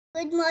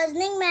Good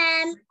morning,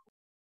 ma'am.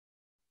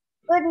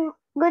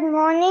 Good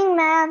morning,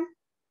 ma'am.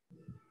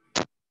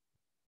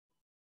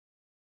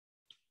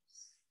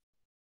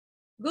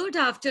 Good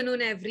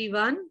afternoon,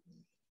 everyone.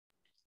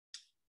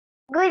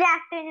 Good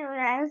afternoon,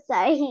 ma'am.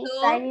 Sorry,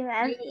 So,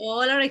 ma'am. you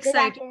all are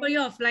excited for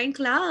your offline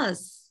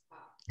class.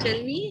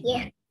 Tell me.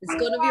 Yeah. It's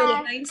going to be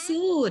offline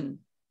soon.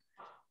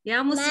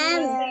 Yeah,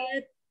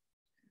 Muslim.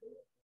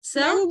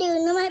 So, ma'am, do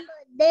you know my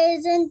birthday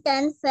is in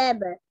 10th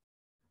Feb?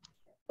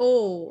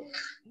 Oh,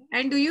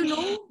 and do you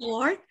know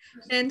what?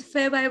 10th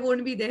Feb, I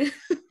won't be there.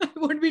 I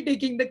won't be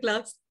taking the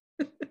class.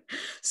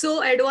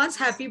 So, advance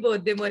happy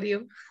birthday,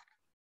 Mariam.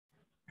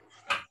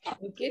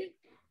 Okay.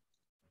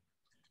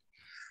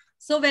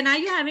 So, when are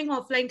you having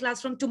offline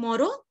class from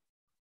tomorrow?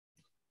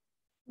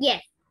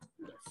 Yes.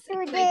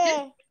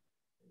 Today.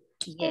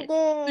 Yes.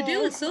 Today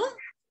also?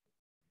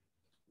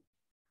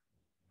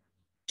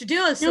 Today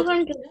also? No,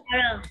 from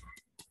tomorrow.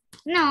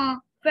 No,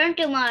 from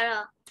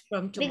tomorrow.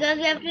 From tomorrow. Because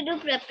we have to do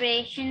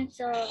preparation,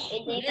 so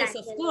yes,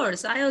 of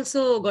course. I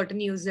also got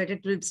news that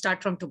it will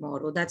start from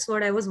tomorrow. That's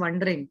what I was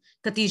wondering.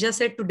 Khatija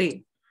said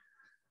today.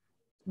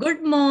 Good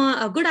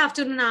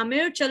afternoon,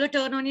 Amir. Chalo,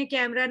 turn on your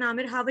camera. And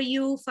Amir, how are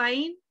you?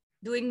 Fine?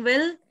 Doing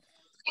well?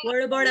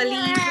 What about Ali,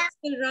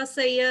 Musfira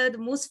Sayed,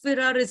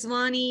 Musfira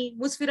Rizwani?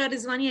 Musfira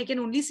Rizwani, I can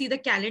only see the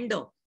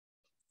calendar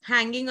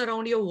hanging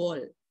around your wall.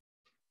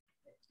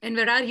 And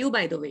where are you,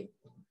 by the way?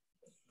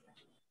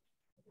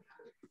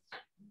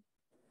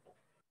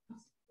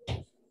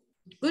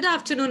 Good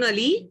afternoon,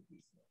 Ali.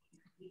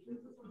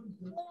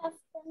 Good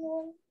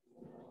afternoon.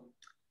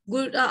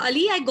 Good,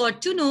 Ali, I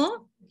got to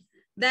know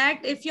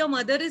that if your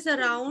mother is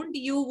around,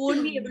 you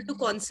won't be able to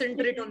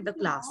concentrate on the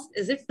class.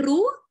 Is it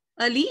true,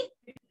 Ali?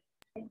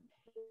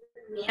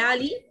 Yeah,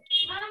 Ali?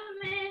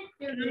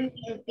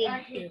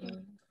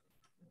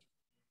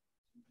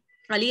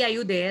 Ali, are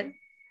you there?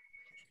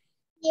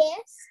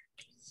 Yes.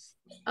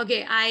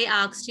 Okay, I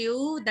asked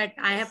you that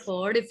I have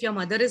heard if your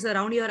mother is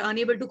around, you are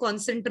unable to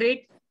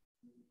concentrate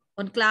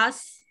on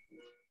class.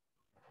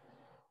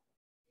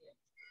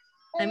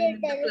 I mean,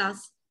 in the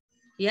class.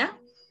 Yeah?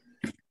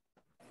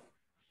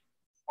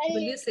 Will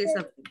you say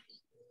something?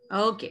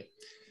 Okay.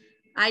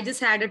 I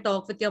just had a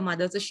talk with your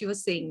mother, so she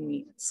was saying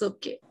me. It's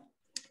okay.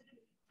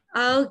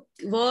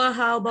 Well,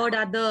 how about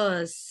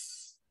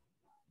others?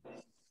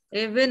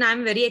 Even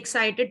I'm very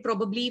excited.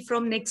 Probably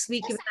from next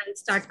week, even I'll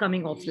start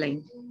coming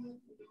offline.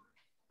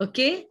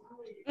 Okay?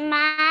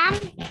 Ma'am.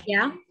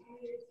 Yeah?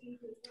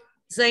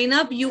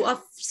 Zainab, you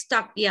are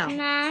stuck. Yeah.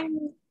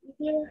 Ma'am,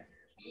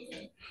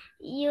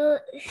 you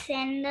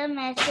send the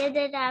message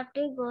that I have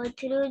to go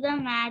through the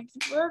maths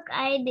book.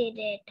 I did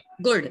it.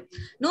 Good.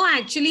 No,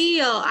 actually,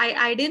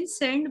 I didn't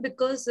send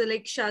because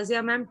like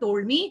Shazia ma'am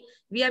told me,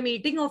 we are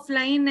meeting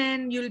offline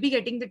and you'll be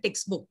getting the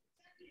textbook,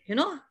 you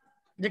know,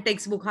 the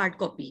textbook hard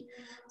copy.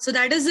 So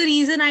that is the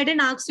reason I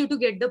didn't ask you to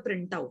get the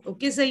printout.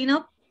 Okay,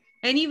 Zainab?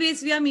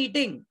 Anyways, we are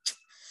meeting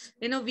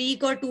in a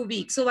week or 2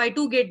 weeks. So why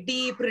to get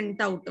the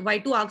printout? Why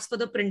to ask for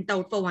the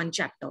printout for one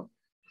chapter?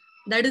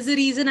 That is the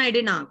reason I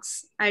didn't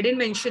ask. I didn't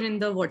mention in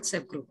the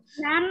WhatsApp group.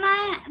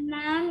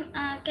 Ma'am,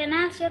 can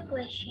I ask you a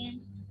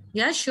question?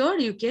 Yeah, sure,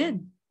 you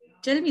can.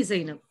 Tell me,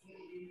 Zainab.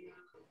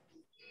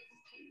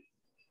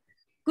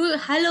 Good.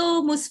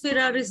 Hello,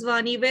 Musfira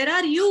Rizwani. Where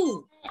are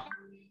you?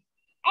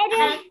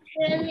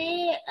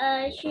 Actually,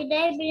 should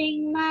I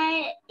bring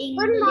my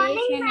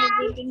English and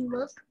everything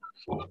book?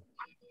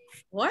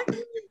 What?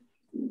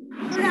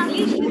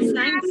 English and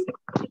science.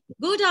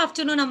 Good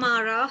afternoon,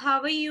 Amara.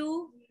 How are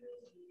you?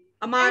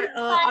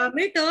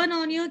 Amir, turn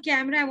on your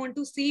camera. I want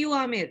to see you,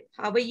 Amir.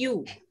 How are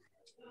you?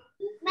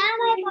 Ma'am,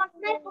 I got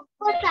my book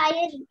for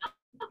science.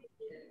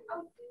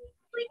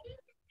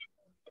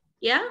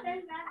 Yeah?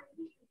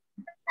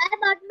 I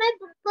got my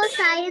book for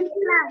science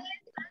class.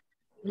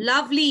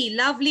 Lovely,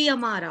 lovely,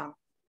 Amara.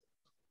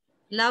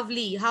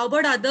 Lovely. How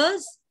about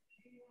others?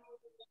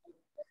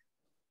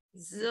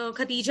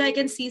 Khatija, I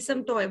can see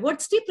some toy.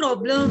 What's the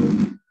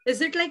problem?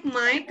 Is it like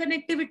my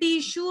connectivity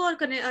issue or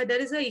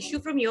there is an issue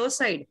from your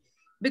side?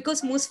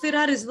 Because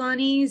Musfira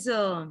Rizwani's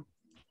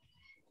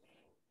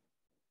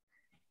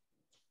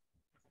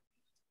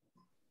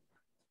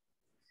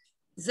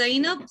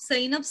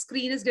Zainab's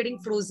screen is getting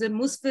frozen.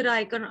 Musfira,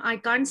 I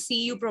can't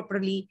see you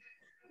properly.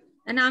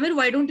 And Amir,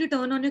 why don't you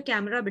turn on your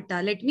camera,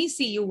 beta? Let me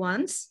see you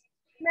once.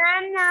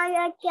 Ma'am, now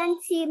you can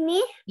see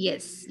me.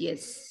 Yes,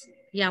 yes.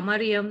 Yeah,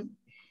 Mariam.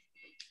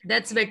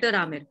 That's better,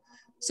 Amir.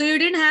 So you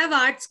didn't have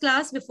arts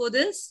class before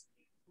this?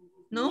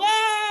 No?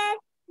 Yes.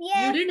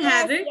 You didn't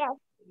have it? Yes.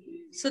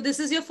 So this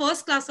is your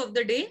first class of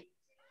the day?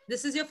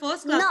 This is your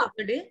first class of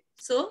the day?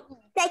 So?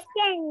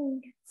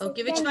 Second.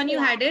 Okay, which one you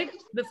had it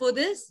before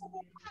this?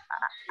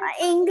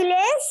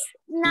 English.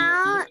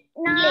 Now.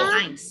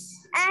 Nice.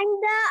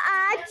 And the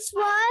arts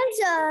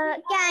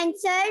was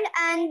cancelled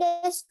and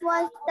this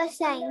was the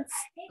science.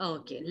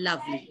 Okay,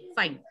 lovely.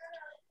 Fine.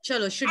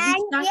 Chalo, should we And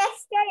start?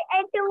 yesterday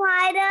and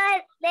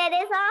tomorrow there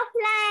is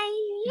offline.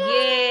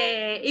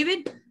 Yeah.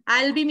 Even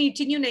I'll be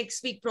meeting you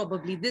next week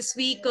probably. This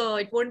week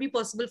it won't be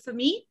possible for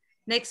me.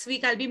 Next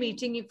week I'll be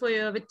meeting you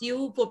with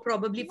you for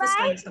probably for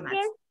science or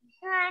maths.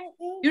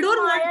 You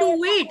don't want to tomorrow.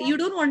 wait. You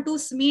don't want to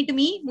meet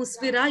me,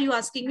 Musfira. You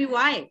asking me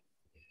why?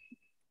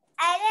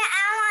 I'm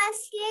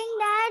asking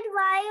that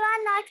why you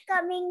are not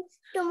coming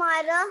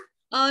tomorrow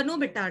No,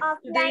 beta.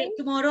 offline.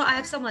 Tomorrow I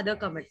have some other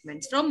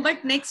commitments.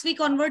 But next week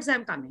onwards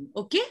I'm coming.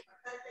 Okay.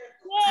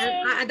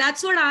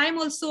 That's what I'm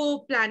also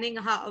planning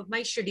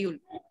my schedule,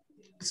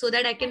 so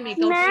that I can make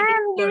out.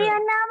 Ma'am, do you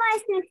know my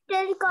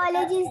sister's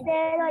college is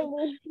there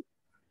only?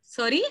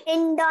 Sorry?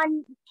 In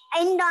Don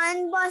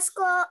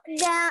Bosco,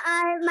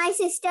 my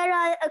sister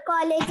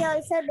college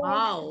also there.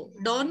 Wow.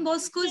 Don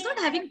Bosco is not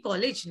having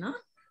college, no?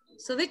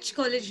 So which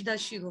college does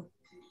she go?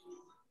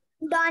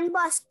 Don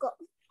Bosco.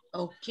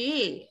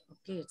 Okay.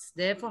 Okay. It's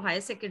there for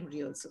higher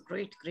secondary also.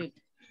 Great. Great.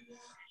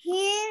 She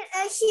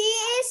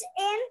is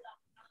in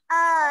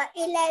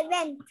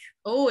 11th.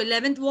 Oh,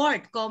 11th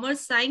what?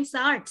 Commerce, science,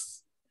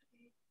 arts.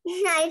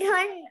 I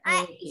don't.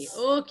 Okay. Okay.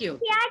 Okay. We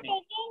are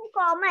taking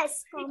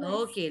commerce.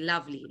 Okay.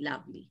 Lovely.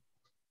 Lovely.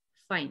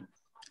 Fine.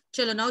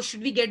 Chalo, now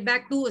should we get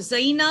back to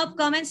Zainab?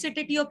 Come and sit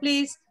at your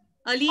place.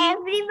 Ali?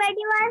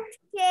 Everybody was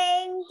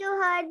saying to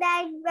her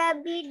that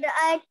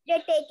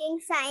they're taking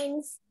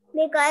science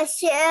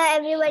because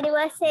everybody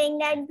was saying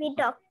that be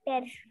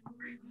doctor.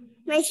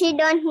 But she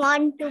don't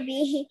want to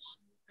be.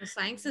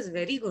 Science is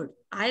very good.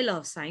 I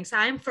love science.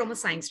 I am from a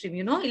science stream.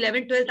 You know,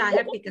 11th, 12th, I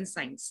have taken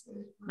science.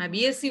 My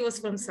BSc was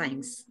from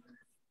science.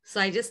 So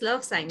I just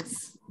love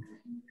science.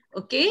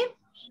 Okay.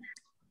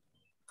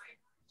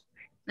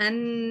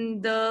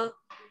 And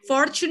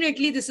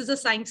fortunately, this is a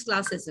science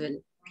class as well.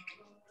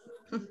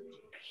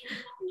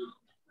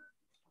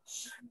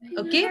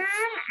 Okay.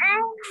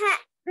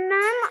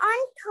 Ma'am, on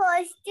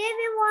Thursday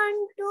we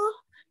want to do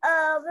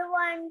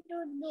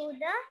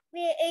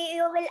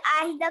you will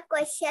ask the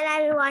question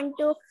and we want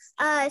to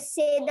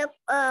say the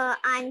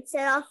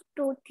answer of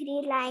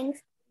 2-3 lines.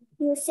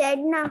 You said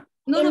no.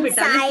 No,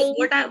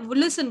 beta.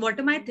 Listen, what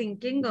am I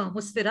thinking,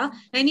 Musfira?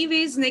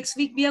 Anyways, next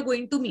week we are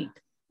going to meet,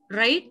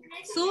 right?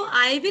 So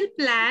I will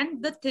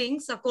plan the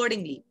things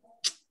accordingly.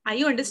 Are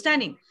you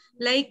understanding?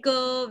 Like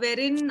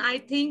wherein I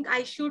think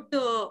I should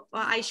do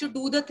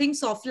the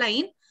things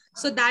offline.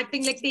 So that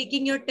thing like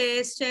taking your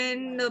test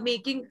and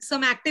making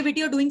some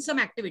activity or doing some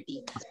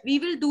activity, we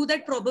will do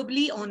that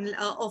probably on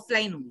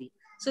offline only.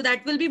 So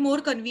that will be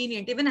more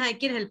convenient. Even I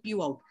can help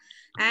you out.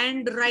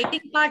 And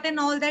writing part and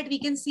all that we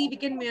can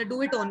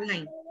do it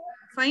online.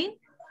 Fine.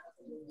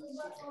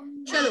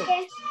 Chalo.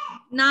 Okay.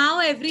 Now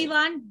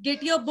everyone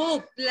get your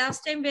book.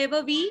 Last time where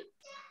were we?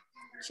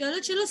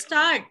 Chalo,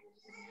 start.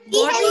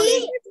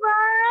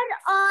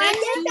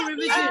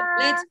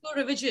 Let's do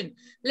revision.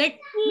 You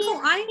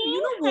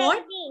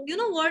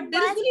know what?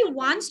 There is only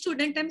one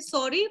student. I'm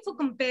sorry for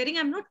comparing.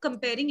 I'm not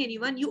comparing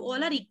anyone. You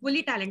all are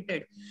equally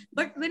talented.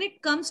 But when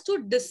it comes to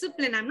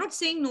discipline, I'm not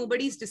saying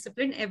nobody's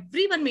disciplined.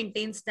 Everyone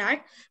maintains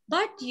that.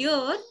 But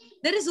here,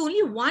 there is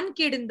only one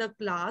kid in the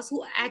class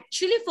who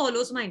actually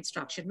follows my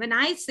instruction. When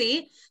I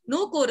say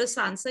no chorus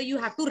answer, you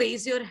have to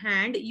raise your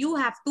hand. You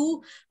have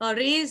to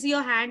raise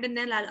your hand and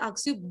then I'll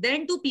ask you.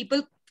 Then two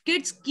people,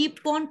 kids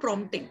keep on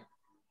prompting.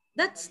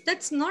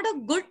 That's not a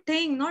good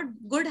thing, not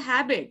good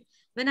habit.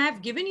 When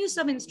I've given you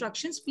some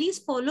instructions, please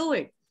follow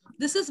it.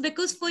 This is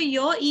because for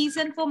your ease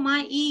and for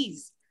my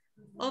ease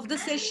of the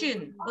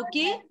session,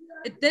 okay?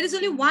 There is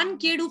only one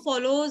kid who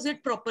follows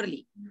it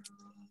properly.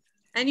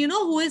 And you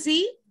know who is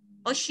he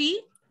or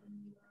she?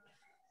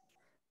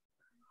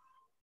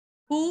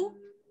 Who?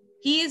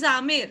 He is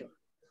Amir.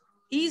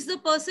 He is the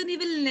person, he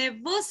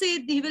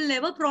will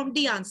never prompt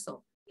the answer.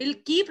 He'll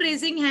keep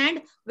raising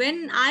hand.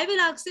 When I will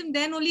ask him,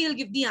 then only he'll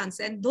give the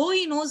answer. And though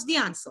he knows the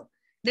answer,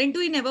 then too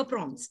he never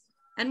prompts.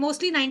 And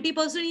mostly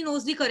 90% he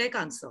knows the correct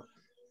answer.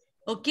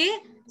 Okay?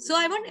 So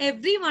I want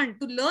everyone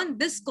to learn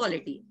this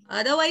quality.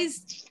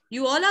 Otherwise,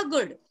 you all are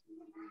good.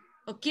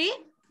 Okay?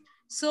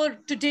 So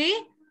today,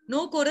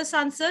 no chorus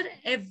answer.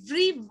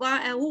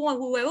 Everyone,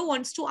 whoever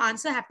wants to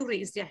answer have to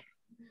raise their hand.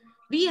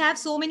 We have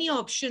so many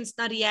options.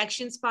 The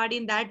reactions part,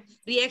 in that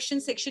reaction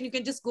section, you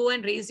can just go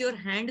and raise your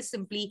hand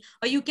simply.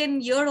 Or you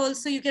can here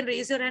also, you can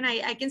raise your hand.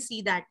 I can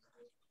see that.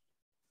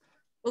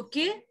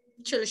 Okay.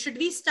 Should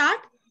we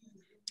start?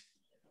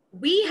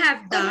 We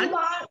have done.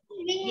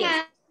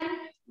 Yes.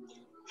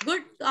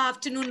 Good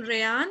afternoon,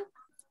 Rayan.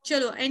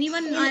 Chalo,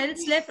 anyone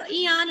else left?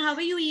 Ian, how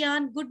are you,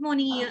 Ian? Good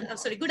morning, Ian. Oh,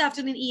 sorry, good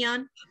afternoon,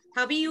 Ian.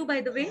 How are you,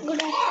 by the way?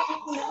 Good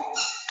afternoon.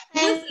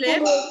 Who's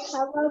left?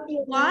 How about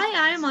you? Why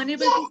I am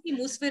unable to see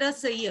Musfira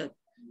Sayyed?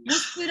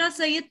 Musfira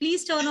Sayyed,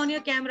 please turn on your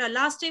camera.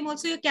 Last time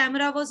also your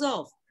camera was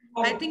off.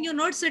 I think you're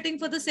not sitting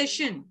for the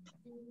session.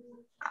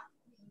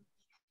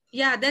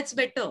 Yeah, that's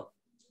better.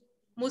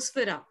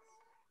 Musfira.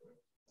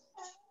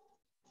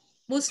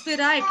 Musfira,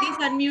 at least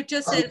unmute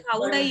yourself.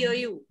 How would I hear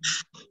you?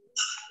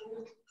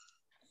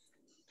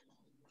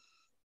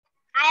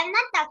 I am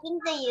not talking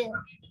to you.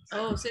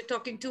 Oh, so you're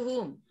talking to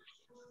whom?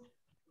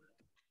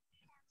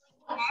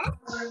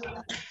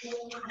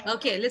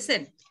 Okay,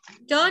 listen.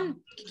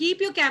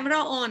 Keep your camera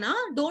on,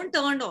 huh? Don't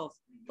turn off.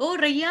 Oh,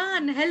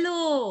 Rayan,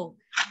 hello.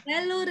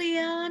 Hello,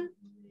 Rayan.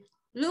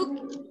 Look,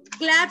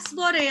 claps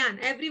for Rayan.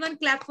 Everyone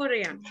clap for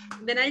Rayan.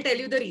 Then I'll tell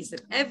you the reason.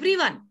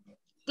 Everyone,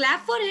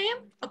 clap for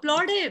him.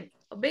 Applaud him.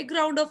 A big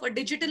round of a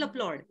digital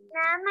applaud.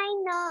 Ma'am,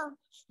 I know.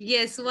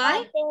 Yes,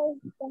 why?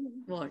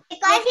 What?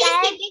 Because he's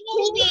keeping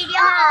his video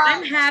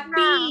I'm on.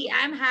 happy.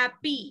 I'm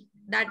happy.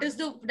 That is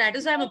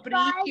why I'm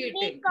appreciating.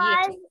 Yes.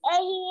 Because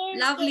he is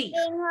Lovely.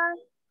 keeping her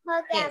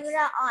Yes.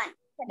 camera on.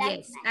 So that's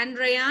Yes. And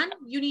Rayan,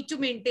 you need to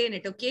maintain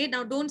it. Okay.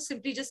 Now don't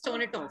simply just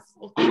turn it off.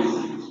 Okay.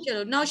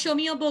 Chalo. Now show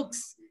me your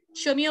books.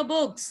 Show me your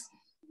books.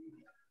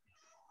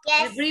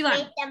 Yes. Everyone.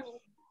 Wait a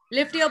minute.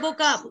 Lift your book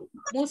up.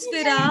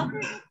 Musfira.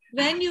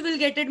 When you will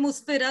get it,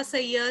 Musfira,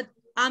 Sayyad.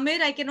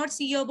 Amir, I cannot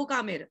see your book,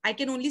 Amir. I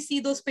can only see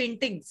those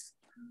paintings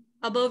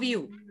above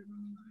you.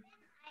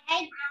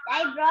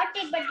 I brought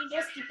it, but it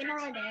was keeping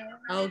over there.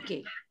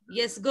 Okay.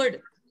 Yes,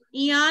 good.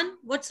 Ian,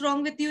 what's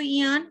wrong with you,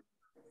 Ian?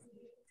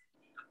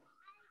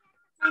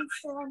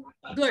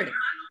 Good.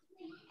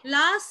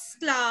 Last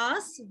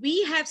class,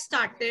 we have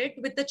started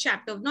with the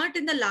chapter. Not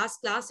in the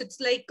last class. It's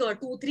like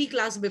 2-3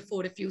 class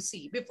before, if you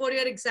see. Before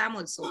your exam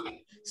also.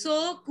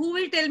 So, who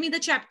will tell me the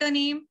chapter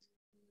name?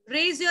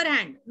 Raise your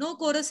hand. No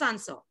chorus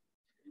answer.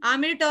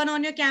 Amir, turn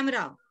on your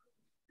camera.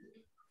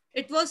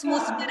 It was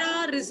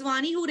Musfira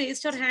Rizwani who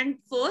raised her hand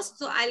first.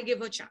 So, I'll give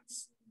her a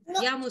chance.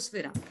 Yeah,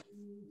 Musfira.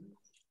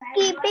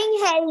 Keeping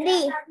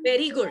healthy.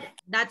 Very good.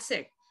 That's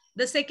it.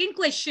 The second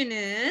question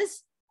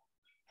is,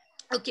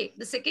 okay,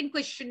 the second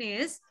question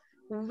is,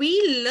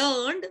 we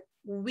learned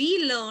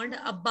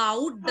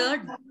about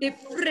the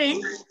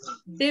different,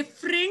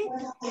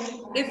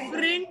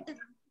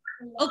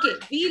 okay,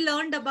 we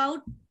learned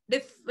about,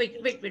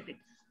 wait.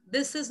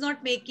 This is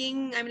not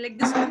making, I mean, like,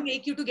 this will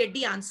make you to get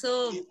the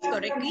answer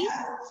correctly.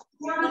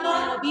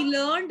 We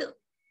learned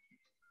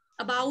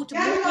about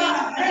moving,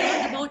 we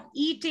learned about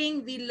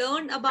eating, we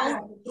learned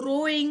about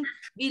growing,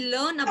 we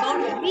learned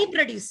about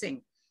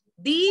reproducing.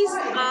 These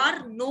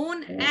are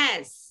known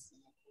as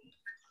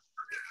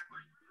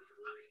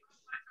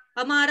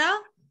Amara,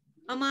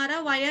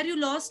 why are you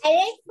lost? I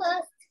read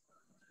first.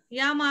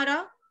 Yeah,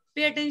 Amara,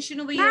 pay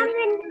attention over here.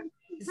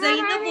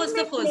 Zainab was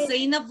the first.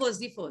 Zainab was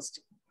the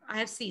first. I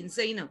have seen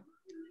Zainab.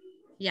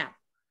 Yeah.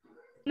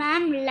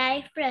 Ma'am,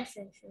 life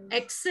processes.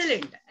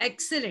 Excellent.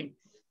 Excellent.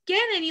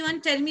 Can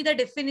anyone tell me the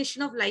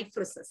definition of life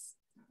process?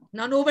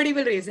 Now, nobody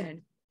will raise a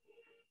hand.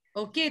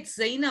 Okay, it's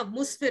Zainab,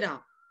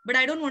 Musfira. But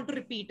I don't want to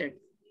repeat it.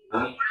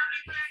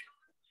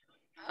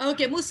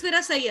 Okay,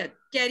 Musfira Sayyad,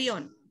 carry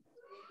on.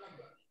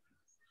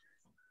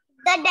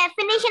 The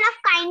definition of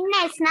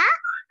kindness, na?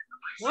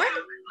 What?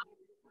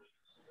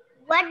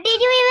 What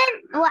did you even...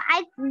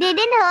 I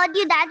didn't heard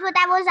you. That's what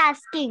I was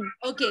asking.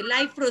 Okay,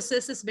 life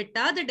processes,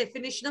 beta. The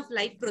definition of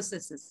life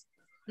processes.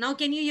 Now,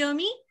 can you hear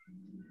me?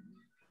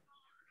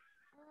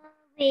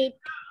 Wait.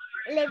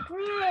 Let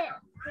me...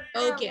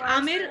 Okay,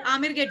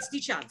 Amir gets the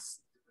chance.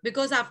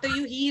 Because after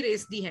you, he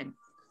raised the hand.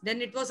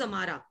 Then it was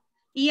Amara.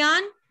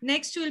 Ian,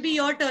 next will be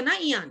your turn, huh,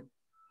 Ian?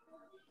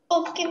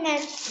 Okay,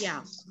 ma'am.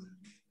 Yeah.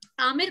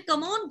 Amir,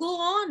 come on, go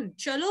on.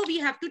 Chalo,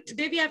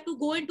 today we have to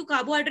go into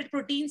carbohydrate,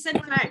 proteins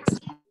and fats.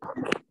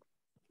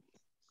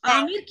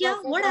 Amir,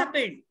 what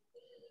happened?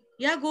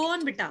 Yeah, go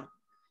on, beta.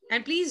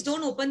 And please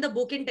don't open the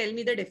book and tell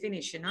me the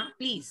definition, huh?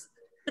 Please.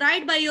 Try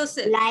it by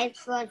yourself. Life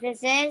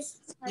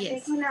processes.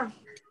 Yes.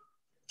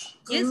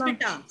 Yes,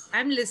 beta.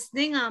 I'm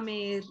listening,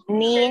 Amir.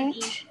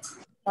 Means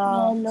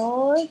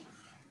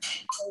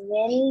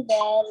will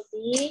there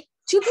be...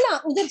 चुप ना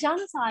उधर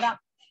जाना सारा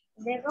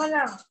देखो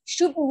ना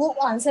चुप वो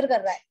answer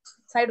कर रहा है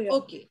साइड हो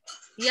Okay.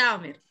 Yeah,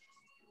 Amir.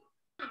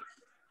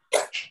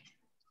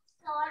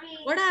 Sorry.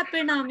 What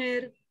happened,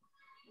 Amir?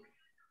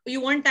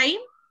 You want time?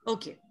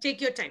 Okay, take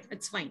your time.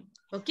 It's fine.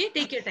 Okay,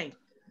 take your time.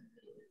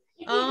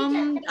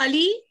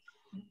 Ali,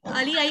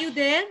 are you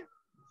there?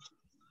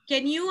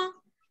 Can you?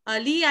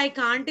 Ali, I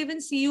can't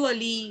even see you,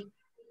 Ali.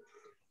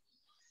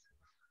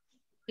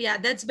 Yeah,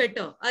 that's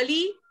better.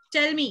 Ali,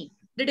 tell me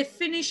the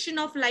definition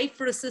of life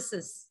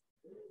processes.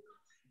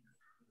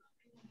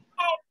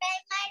 I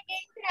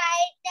didn't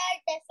write the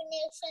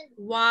definition.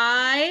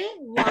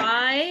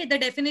 Why? The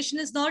definition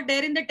is not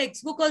there in the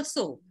textbook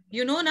also.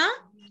 You know, na?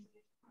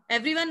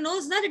 Everyone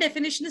knows that the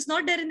definition is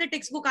not there in the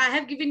textbook. I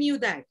have given you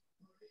that.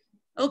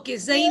 Okay,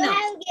 Zainab. You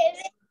have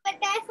given, but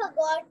I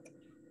forgot.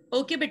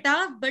 Okay,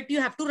 beta, but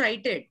you have to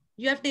write it.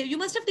 You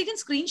must have taken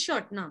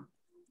screenshot now.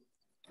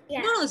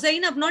 Yeah. No,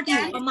 Zainab, not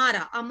you.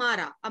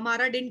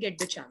 Amara didn't get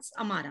the chance.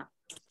 Amara,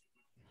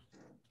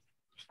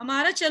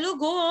 chalo,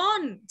 go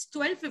on. It's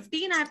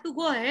 12:15. I have to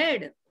go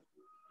ahead.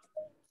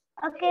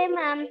 Okay,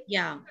 ma'am.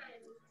 Yeah.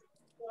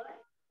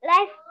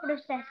 Life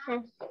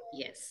processes.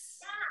 Yes.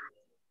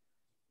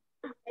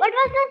 What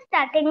was the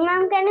starting,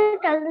 ma'am? Can you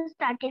tell the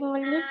starting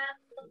only?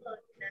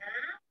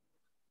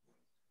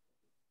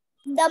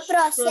 The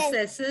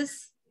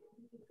Processes.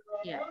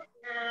 Yeah.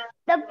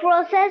 The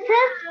process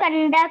is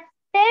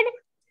conducted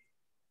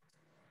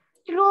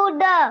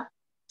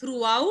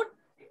throughout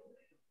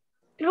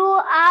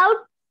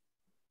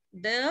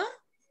the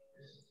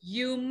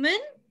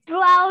human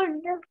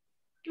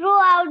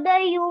throughout the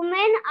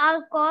human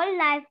are called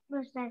life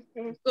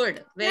processes.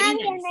 Good. Very Ma'am,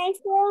 nice. can I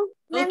say?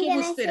 Ma'am, Okay, can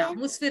I Musfira. say?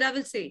 Musfira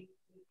will say.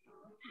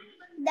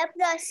 The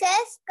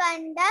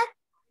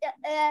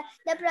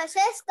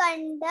process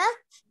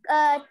conduct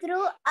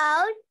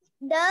throughout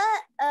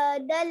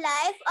the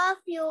life of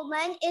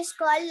human is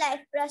called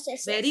life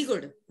processes. Very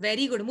good.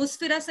 Very good.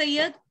 Musfira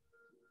Sayyed.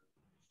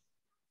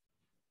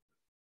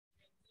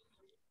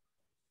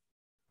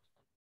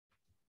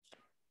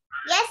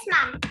 Yes,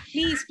 ma'am.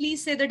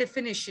 Please say the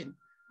definition.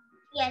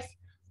 Yes.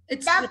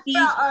 It's A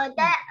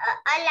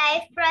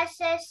life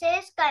process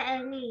is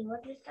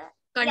what is that?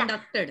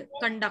 conducted.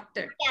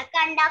 Conducted. Yeah,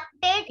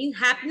 conducted. In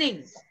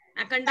happening.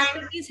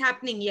 Conducted is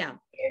happening. Yeah.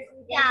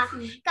 Yeah,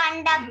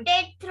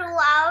 conducted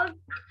throughout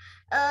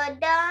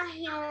the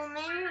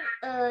human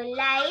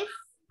life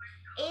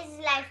is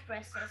life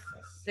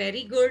processes.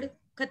 Very good.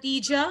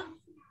 Khatija,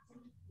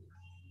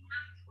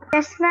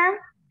 Yes, ma'am.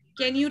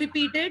 can you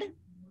repeat it?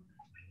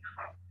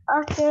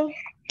 Okay.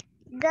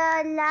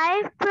 The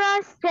life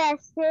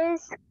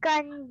processes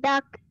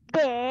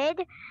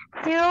conducted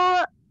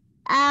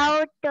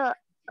throughout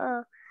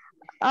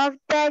of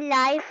the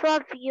life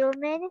of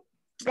human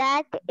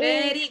that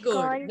Very is good.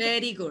 called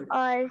Very good.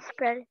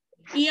 spell.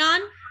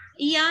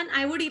 Ian,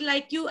 I would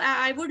like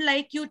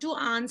you to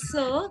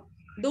answer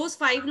those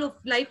 5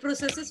 life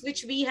processes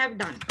which we have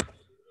done.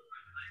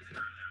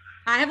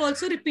 I have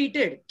also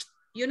repeated.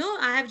 You know,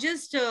 I have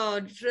just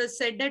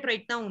said that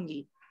right now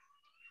only.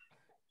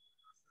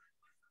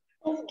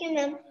 Okay,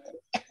 ma'am.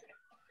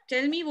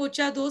 Tell me which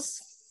are those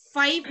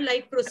 5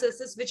 life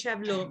processes which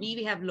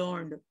we have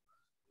learned.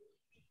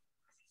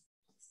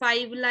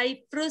 5 life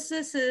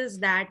processes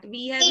that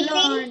we have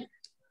learned.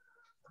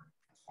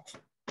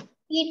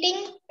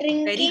 Eating,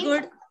 drinking. Very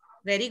good.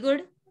 Very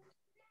good.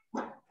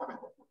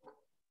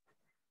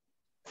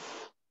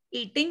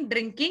 Eating,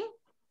 drinking.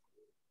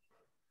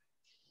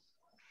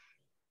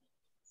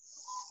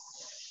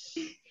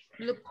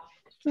 Look.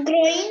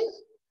 Growing.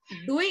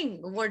 Doing.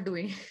 What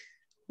doing?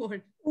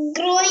 What?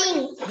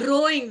 Growing.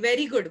 Growing.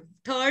 Very good.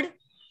 Third,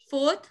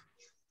 fourth.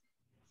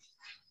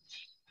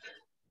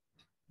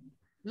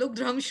 Look,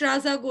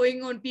 dramshras are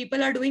going on.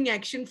 People are doing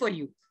action for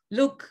you.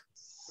 Look.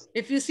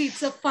 If you see,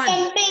 it's a fun.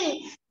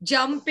 Jumping.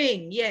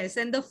 Jumping. Yes.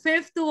 And the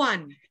fifth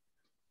one.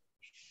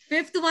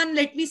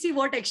 Let me see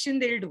what action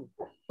they'll do.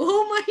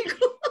 Oh my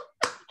God.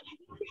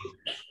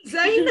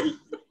 Zaina.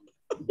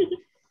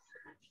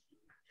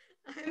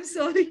 I'm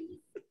sorry.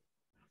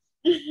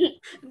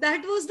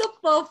 That was the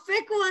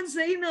perfect one,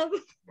 Zainab.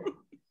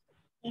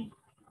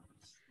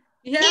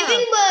 Yeah.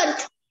 Giving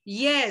birth.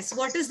 Yes.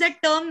 What is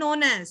that term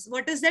known as?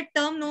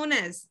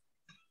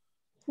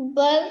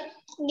 Birth.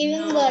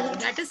 Giving birth.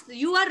 That is,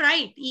 you are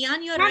right.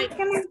 Ian, you are right.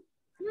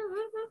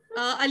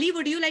 Ali,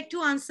 would you like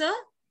to answer?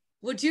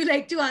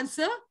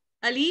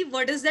 Ali,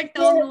 what is that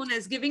term known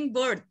as? Giving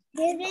birth.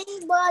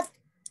 Giving birth.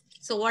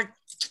 So what?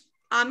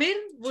 Amir,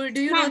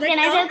 do you know that Can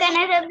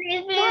I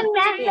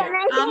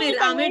please?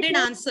 Amir did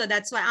answer.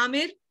 That's why.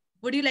 Amir,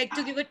 would you like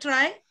to give a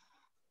try?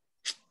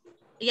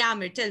 Yeah,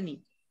 Amir, tell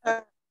me.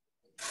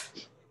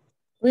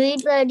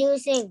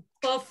 Reproducing.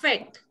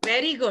 Perfect.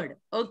 Very good.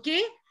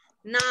 Okay.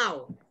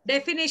 Now,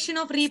 definition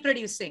of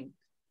reproducing.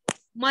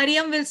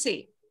 Mariam will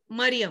say.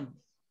 Mariam.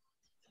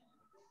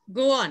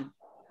 Go on.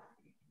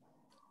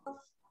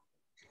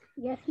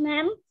 Yes,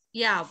 ma'am.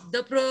 Yeah,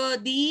 the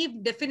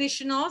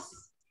definition of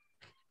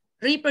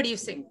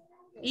reproducing.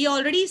 He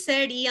already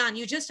said, Ian,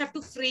 you just have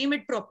to frame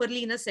it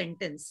properly in a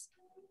sentence.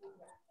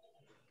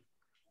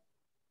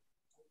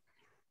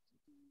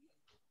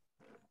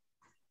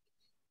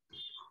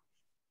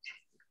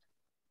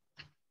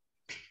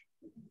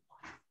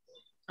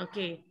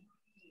 Okay.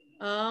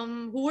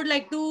 Who would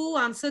like to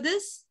answer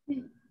this?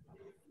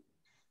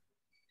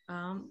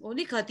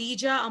 Only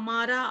Khatija,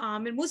 Amara,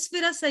 Amir,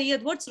 Musfira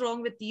Sayyed. What's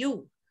wrong with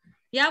you?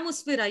 Yeah,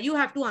 Musfira, you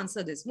have to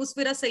answer this.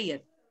 Musfira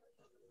Sayyed.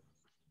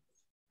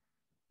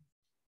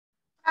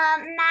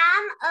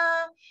 Ma'am,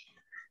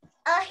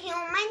 a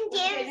human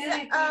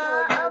gives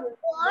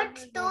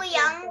birth to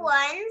young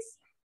ones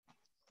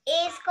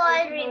is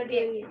called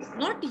reproduction.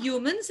 Not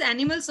humans,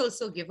 animals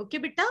also give. Okay,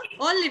 beta?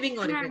 All living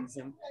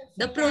organism.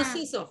 The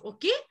process of,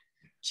 okay?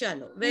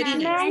 Chalo, very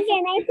nice. Ma'am,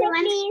 can I say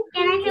please?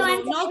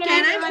 Now,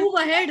 can I move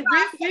ahead?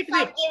 Wait.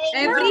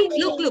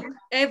 Look.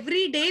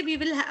 Every day we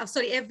will have,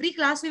 every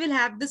class we will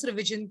have this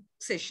revision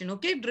session,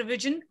 okay?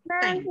 Revision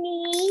time.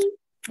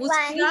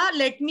 Musfira,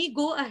 let me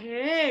go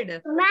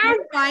ahead. Ma'am,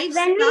 5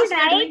 when we class are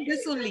write- doing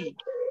this only.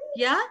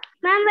 Yeah?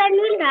 Ma'am, when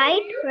we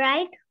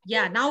write?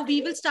 Yeah, now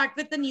we will start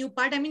with the new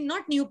part. I mean,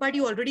 not new part,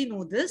 you already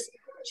know this.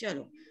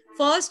 Chalo.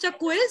 First a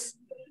quiz,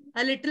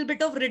 a little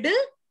bit of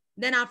riddle.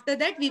 Then after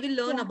that, we will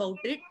learn about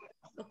it.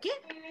 Okay?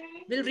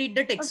 We'll read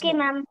the textbook. Okay,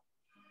 ma'am.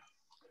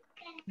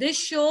 This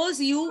shows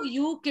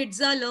you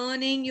kids are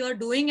learning, you are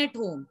doing at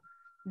home.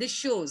 This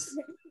shows.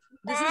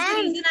 This is the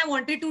reason I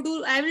wanted to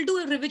do, I will do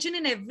a revision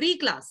in every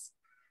class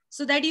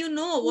so that you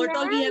know what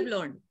all we have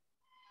learned.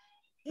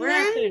 What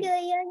happened? Do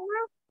you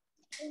know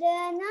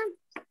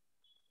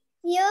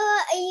you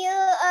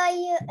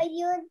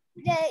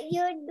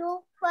do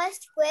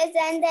first quiz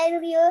and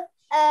then you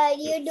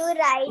do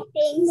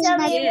writing. So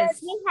we will Yes.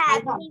 be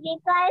happy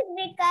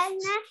because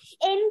na,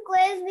 in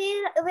quiz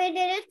we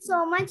did it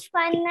so much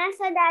fun na,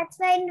 so that's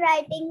why in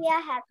writing we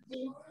are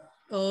happy.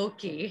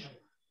 Okay.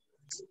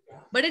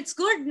 But it's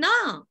good,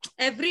 na?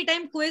 Every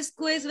time quiz.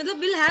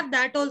 We'll have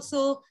that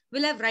also.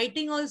 We'll have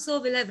writing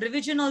also. We'll have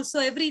revision also.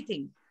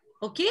 Everything.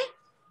 Okay.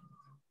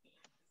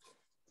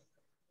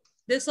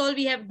 This all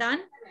we have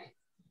done.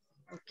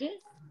 Okay.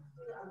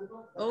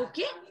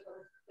 Okay.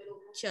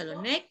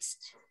 Chalo,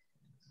 next.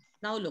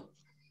 Now look.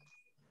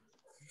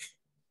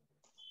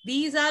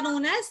 These are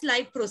known as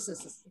life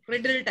processes.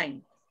 Riddle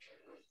time.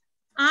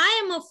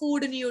 I am a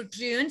food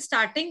nutrient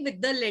starting with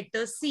the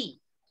letter C.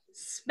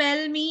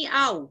 Spell me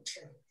out.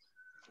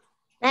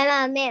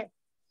 Ma'am,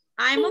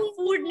 I am a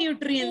food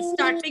nutrient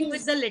starting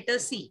with the letter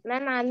C.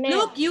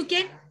 Look, you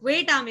can,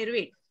 wait Amir,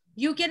 wait.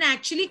 You can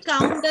actually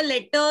count the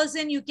letters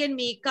and you can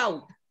make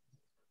out.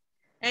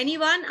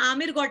 Anyone?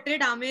 Amir got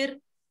it, Amir.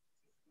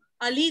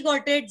 Ali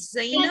got it,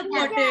 Zainab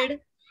got it.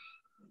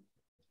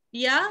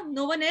 Yeah,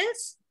 no one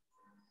else?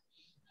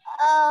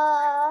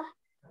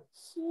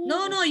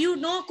 No, you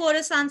know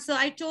chorus answer.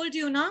 I told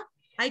you, na?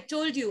 I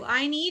told you.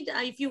 I need,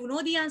 if you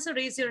know the answer,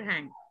 raise your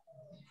hand.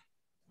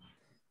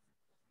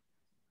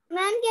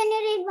 Ma'am, can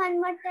you read one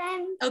more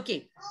time?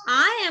 Okay.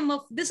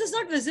 This is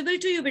not visible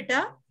to you,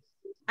 beta.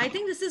 I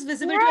think this is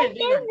visible No, to it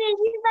is everyone.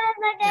 visible,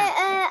 but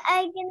Yeah.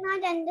 I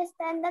cannot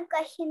understand the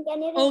question.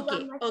 Can you read Okay,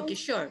 one more time? okay,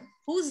 sure.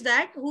 Who's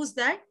that? Who's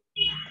that?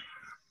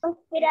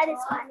 Virat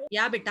is fine.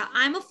 Yeah, beta.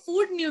 I'm a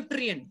food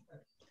nutrient.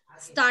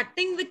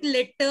 Starting with the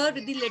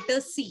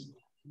letter C.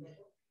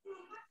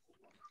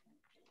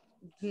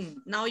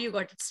 Now you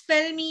got it.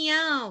 Spell me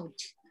out.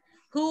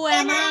 Who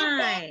am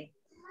I?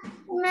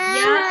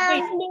 Yeah,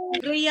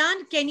 wait.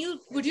 Rayan,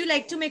 would you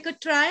like to make a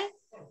try?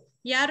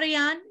 Yeah,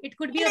 Rayan, it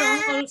could be a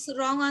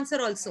wrong answer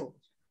also.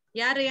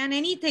 Yeah, Rayan,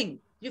 anything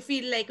you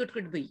feel like it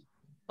could be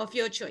of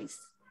your choice.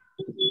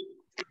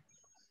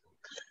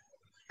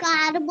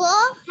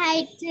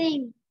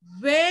 Carbohydrate.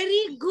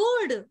 Very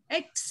good.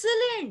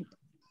 Excellent.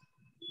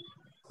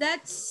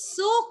 That's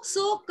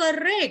so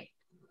correct.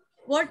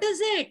 What is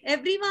it?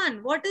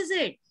 Everyone, what is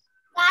it?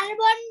 Carbon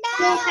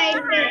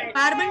dioxide.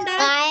 Carbon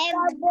dioxide.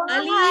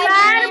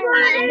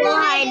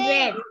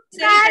 Carbohydrate.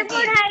 Say it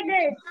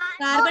again.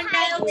 Carbon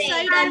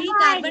dioxide, Ali.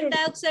 Carbon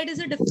dioxide is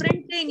a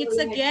different thing. It's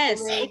a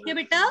gas. Okay,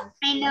 beta?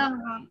 I know.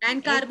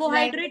 And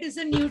carbohydrate is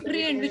a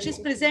nutrient which is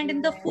present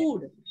in the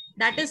food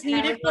that is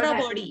needed for our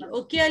body.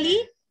 Okay,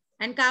 Ali?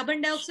 And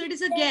carbon dioxide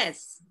is a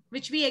gas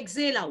which we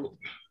exhale out.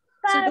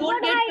 So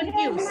don't get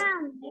confused.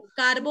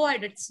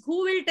 Carbohydrates.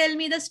 Who will tell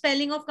me the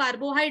spelling of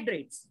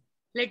carbohydrates?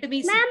 Let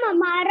me see. Ma'am,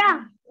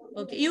 Amara.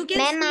 Okay, you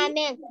can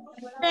see.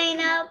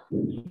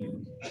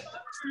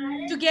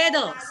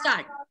 Together.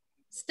 Start.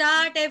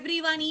 Start,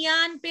 everyone.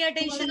 Ian, pay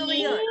attention over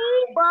here.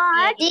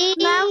 What?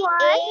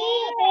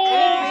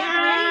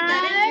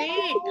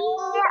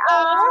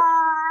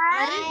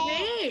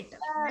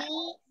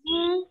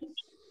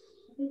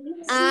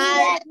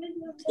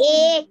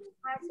 Wait.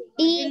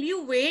 Will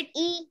you wait?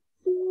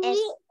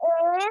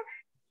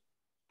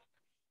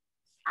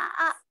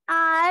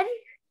 R.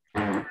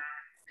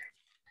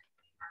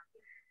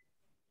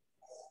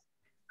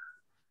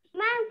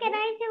 Ma'am, can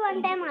I say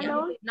one time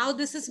alone? Yeah. Now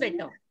this is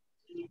better.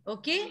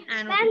 Okay?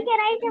 And Ma'am, can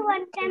I say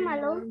one time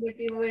alone?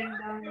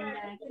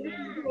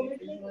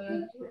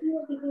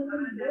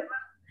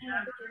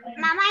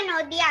 Ma'am, I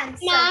know the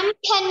answer. Ma'am,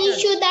 can you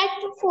show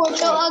that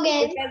photo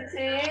again?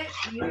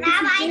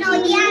 Ma'am, I know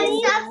the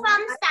answer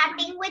from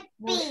starting with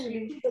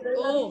P.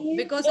 oh,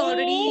 because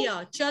already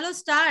chalo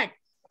start.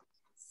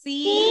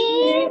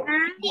 See,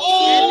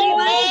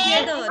 everyone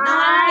together. Now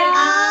I'm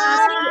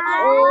asking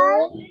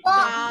you. Look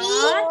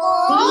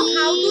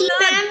how to learn.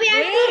 Ma'am, we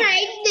have to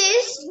write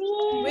this.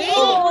 Wait,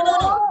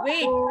 no.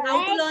 Wait, how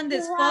to learn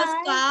this? First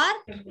car,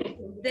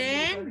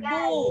 then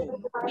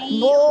bo.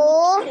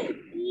 B-O.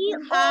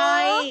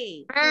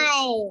 Hi.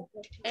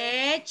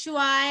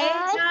 H-Y,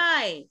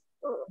 hi.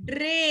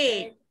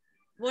 Dre.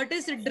 What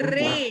is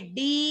Dre?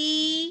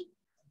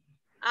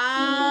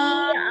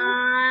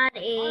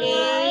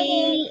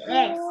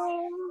 D-R-A-S.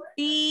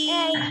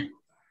 T-E-S.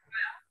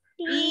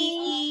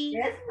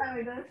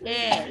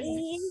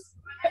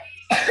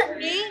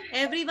 Okay,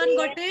 everyone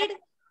got it?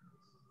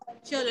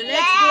 Chalo,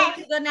 let's go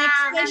to the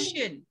next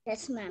question.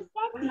 Yes, ma'am.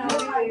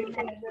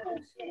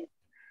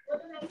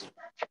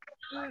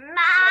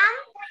 Ma'am,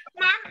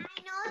 I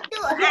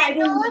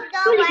know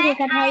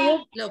the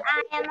one. Look,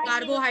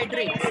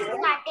 carbohydrates.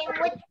 Starting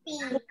with P.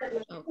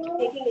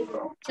 Okay.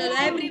 Chalo,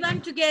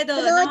 everyone together.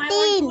 Now I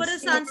want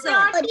chorus answer.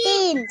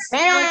 Protein.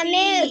 Tell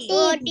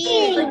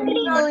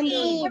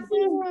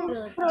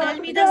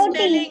me the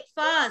spelling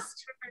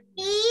fast.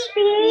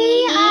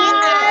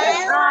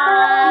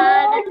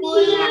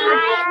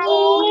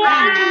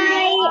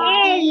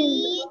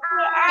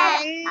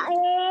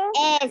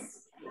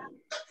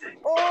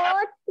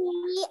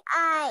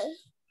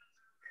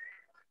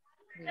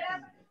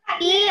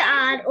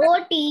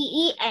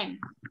 Protein.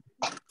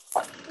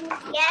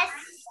 Yes.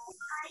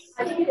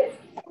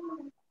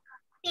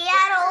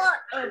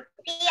 T-R-O-T-E-N-S.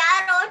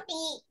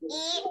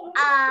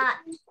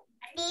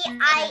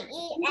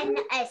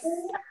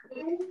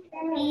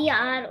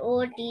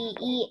 T-R-O-T-E-N-S.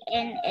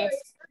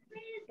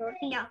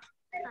 Protein.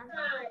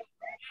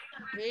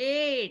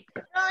 Wait,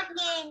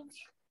 Proteins.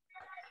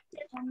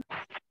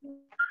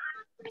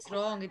 it's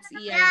wrong. It's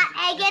EIN.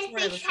 Egg That's and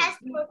what I was fish has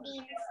saying.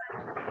 proteins.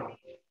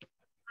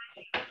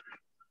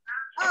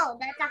 Oh,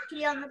 that's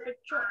actually on the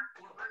picture.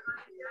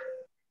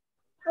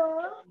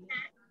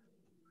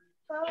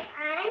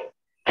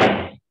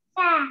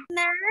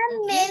 Ma'am,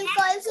 milk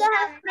also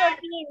has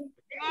protein.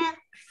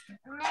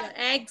 So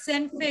eggs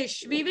and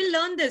fish. We will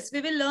learn this.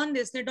 We will learn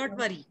this. No, don't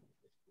worry.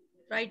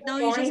 Right now,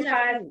 you just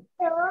have to.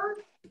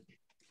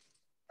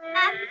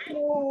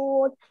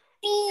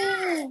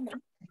 Protein.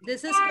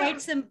 This is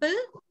quite simple.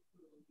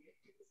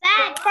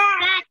 Fat.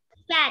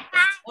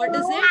 What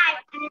is it?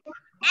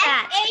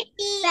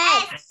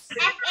 F-A-T-S.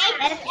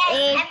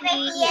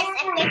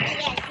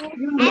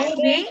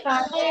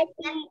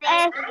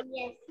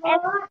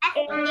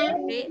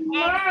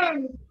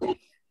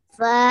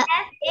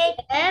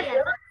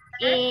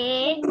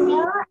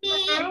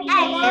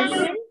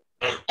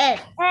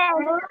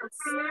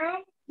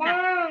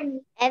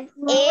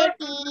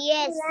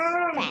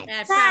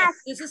 Fat.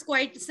 This is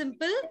quite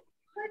simple.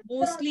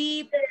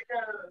 Mostly,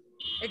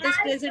 it is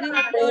present in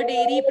the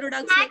dairy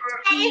products like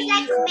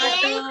cheese,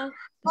 butter.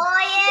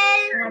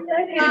 Oil,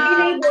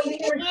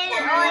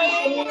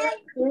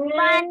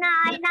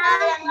 banana,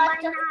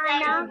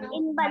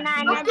 in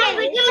banana. Okay,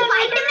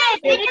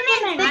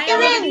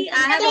 I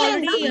have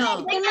already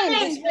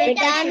displayed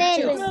the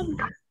picture.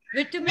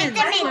 Vitamins.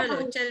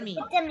 Chalo, tell me.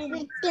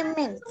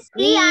 Vitamins.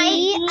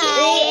 V-I-T-I-M-I-N-S.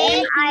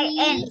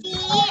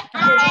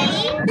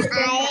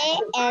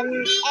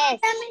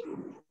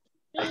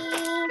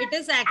 It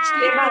is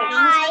actually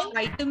pronounced as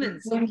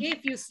vitamins. Okay,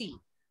 if you see.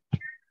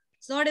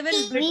 It's not even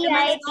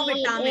vitamins, no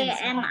vitamins.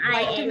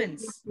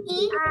 Vitamins.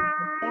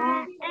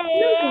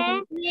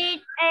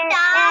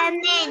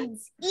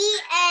 Vitamins.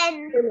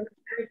 E-N.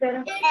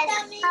 No,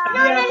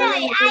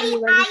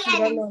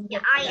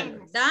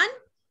 I-N. Done?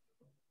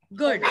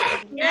 Good.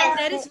 And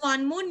there is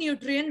one more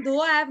nutrient,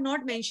 though I have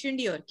not mentioned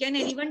here. Can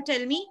anyone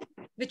tell me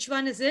which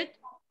one is it?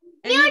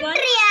 Anyone?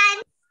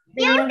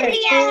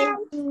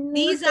 Nutrients.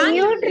 These are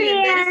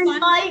nutrients. There is one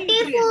more Salty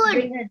nutrient.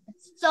 food.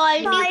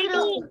 Salty.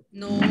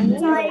 No.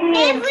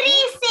 Savory.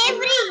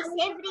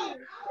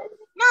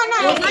 No.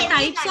 Those are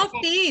types of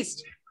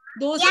taste.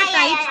 Those are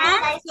types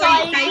of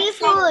salty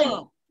food.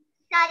 of.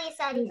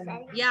 Sorry.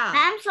 Yeah.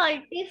 I'm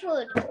salty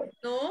food.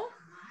 No.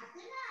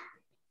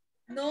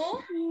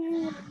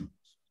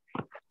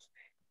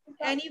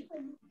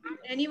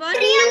 Anyone?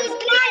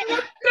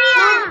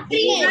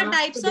 These are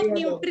types of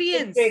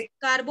nutrients.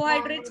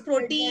 Carbohydrates,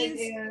 proteins,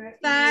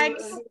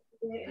 fats,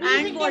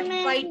 and what?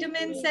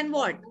 Vitamins and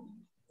what?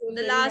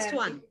 The last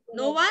one.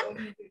 No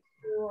one?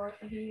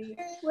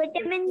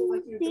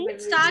 Vitamin C.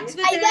 Starts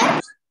with M.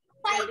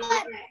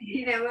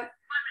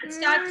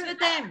 Starts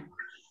with M.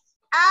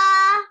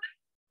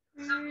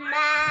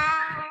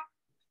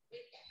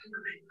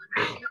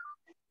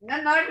 No,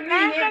 not me.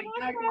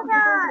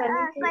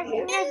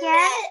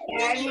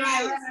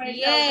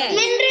 Yes.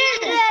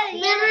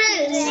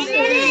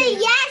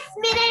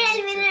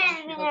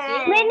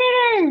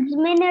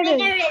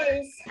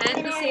 Minerals.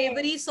 And the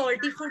savory,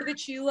 salty food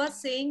which you are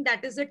saying,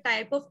 that is a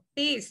type of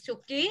taste,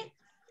 okay?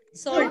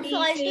 Salty,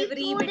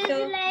 savory, bitter.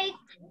 Is like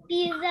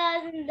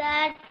pizzas and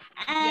that.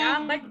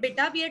 Yeah, but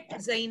beta,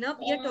 Zainab,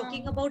 we are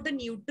talking about the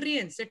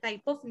nutrients, the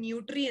type of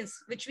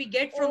nutrients which we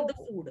get from the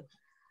food.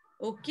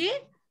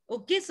 Okay?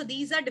 Okay, so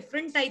these are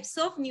different types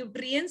of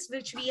nutrients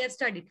which we have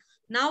studied.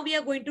 Now we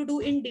are going to do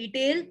in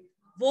detail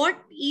what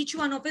each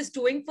one of us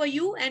doing for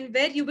you and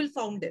where you will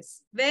find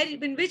this.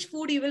 In which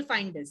food you will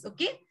find this.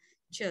 Okay?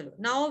 Chalo.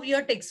 Now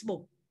your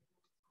textbook.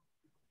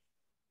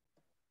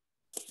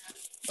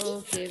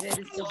 Okay, where is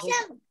the book?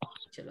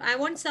 Chalo. I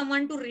want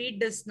someone to read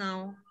this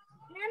now.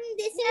 Ma'am,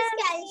 this is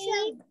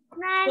calcium.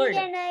 Good.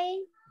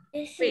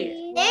 This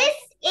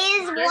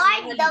is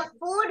what the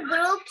food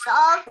groups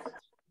of.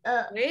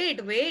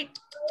 Wait.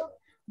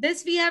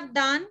 This we have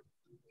done.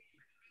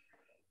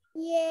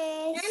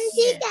 Yes.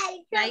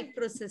 Life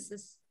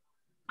processes.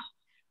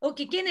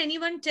 Okay, can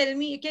anyone tell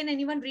me, can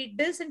anyone read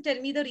this and tell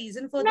me the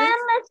reason for this?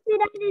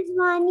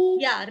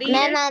 Yeah, read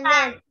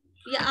it.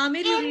 Yeah,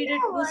 Amir, you read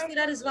it.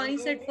 Musfira Rizwani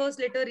said first,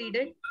 let her read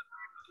it.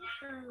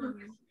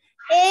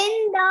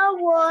 In the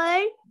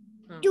world,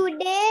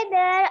 today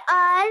there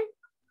are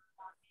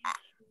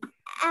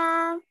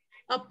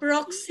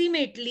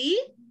approximately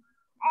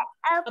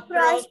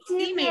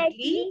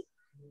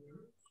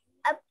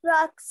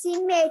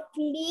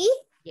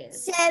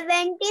yes.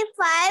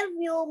 75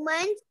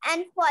 humans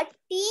and 40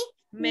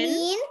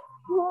 men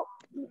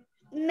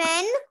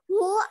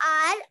who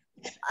are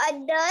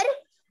other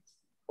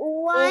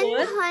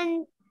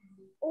 100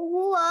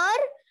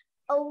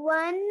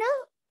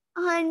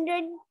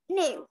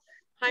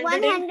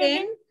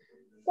 110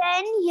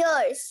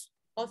 years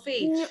of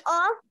age.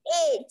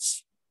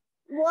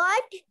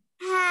 What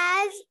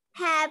has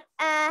happened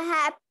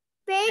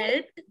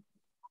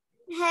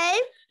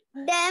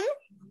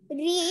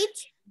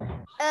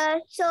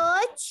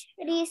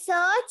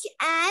research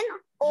and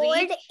old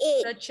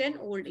age. Such an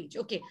old age.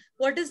 Okay.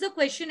 What is the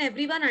question?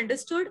 Everyone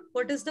understood?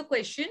 What is the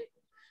question?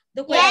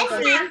 The Yes,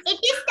 question ma'am. is, It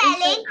is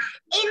telling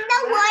in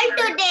the world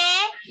today,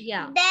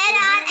 yeah, there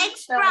are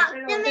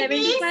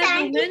approximately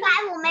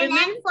 75 women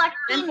and 40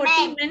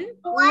 men men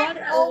who who are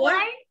are over over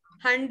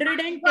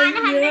 110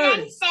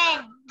 years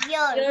 110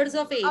 years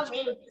of age.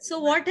 So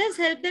what has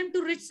helped them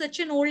to reach such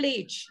an old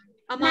age?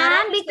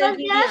 Amara, Ma'am, just because tell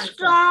me they the are answer.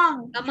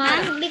 strong.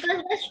 Amara. Ma'am,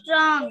 because they're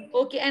strong.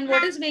 Okay, and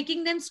what is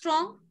making them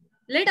strong?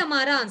 Let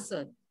Amara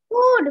answer.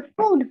 Food.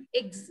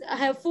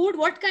 Have food.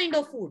 What kind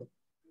of food?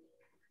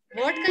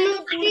 What kind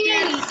of food they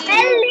are eating?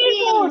 Healthy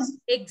food.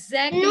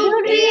 Exactly. They are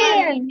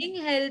Nutrients. eating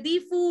healthy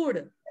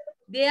food.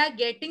 They are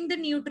getting the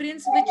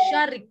nutrients which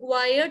are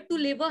required to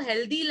live a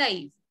healthy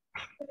life.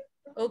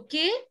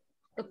 Okay?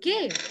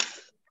 Okay.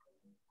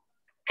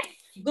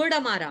 Good,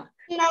 Amara.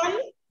 Ma'am,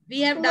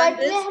 We have done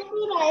this. have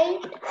to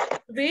write?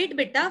 Wait,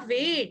 beta.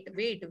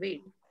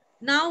 Wait.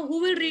 Now, who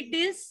will read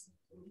this?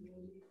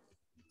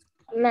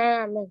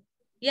 Ma'am.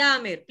 Yeah,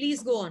 Amir.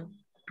 Please go on.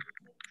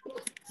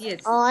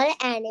 Yes. All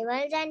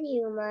animals and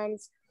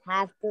humans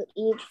have to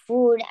eat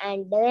food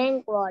and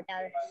drink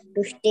water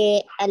to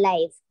stay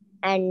alive,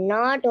 and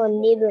not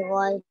only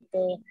because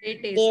they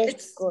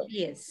taste good.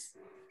 Yes.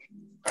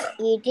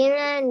 Eating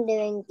and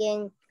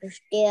drinking to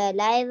stay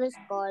alive is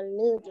called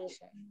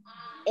nutrition.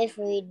 If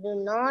we do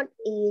not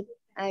eat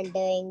and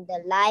drink, the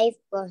life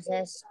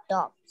process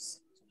stops.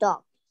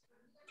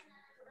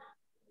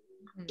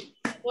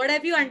 What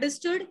have you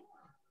understood?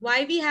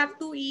 Why we have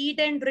to eat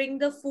and drink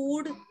the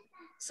food?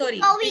 Sorry.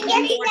 So we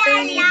drink can water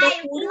and eat the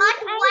food. Not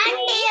one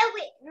day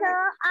we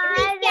cannot.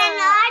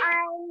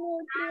 Our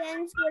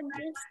nutrients will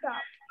be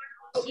stopped.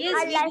 Yes,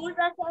 Our we life don't.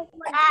 process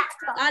will be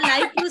stopped. Our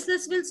life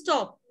process will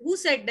stop. Who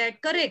said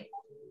that? Correct.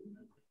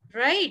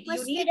 Right.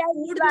 You need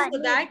food so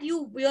that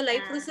your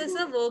life process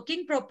are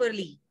working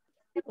properly.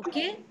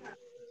 Okay.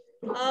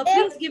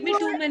 Please give me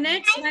 2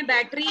 minutes. My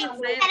battery.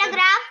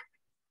 Paragraph.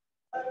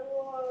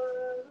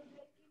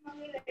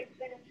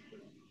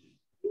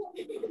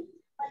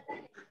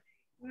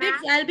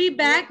 Kids, I'll be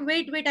back.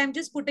 Wait. I'm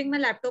just putting my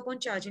laptop on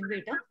charging.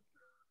 Wait.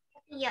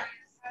 Yeah.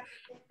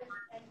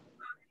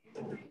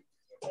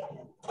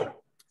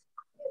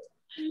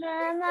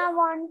 Ma'am, I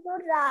want to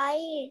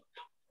write.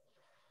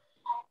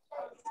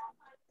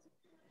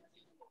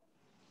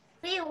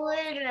 We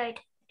will write.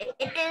 It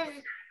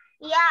is.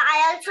 Yeah, I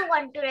also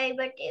want to write,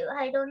 but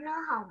I don't know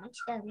how much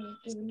time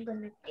it is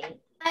gonna take.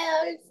 I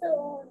also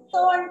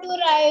want to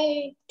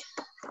write.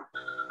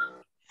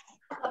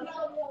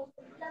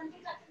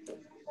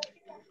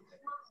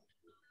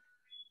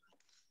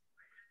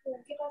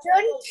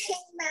 Don't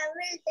think ma'am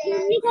will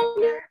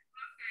tell.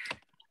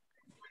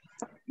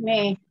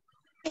 May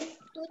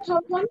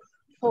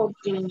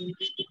 2014.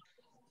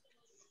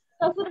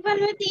 तो फिर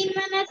पहले 3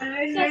 महीने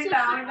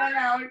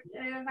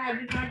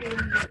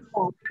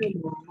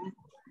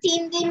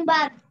 3 दिन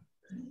बाद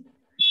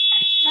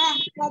मैं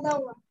ज्यादा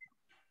हुआ.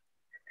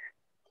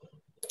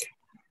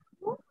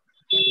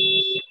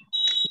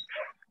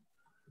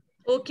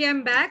 Okay,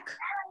 I'm back.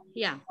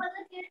 Yeah.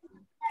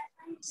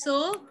 So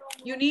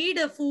you need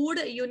a food,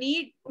 you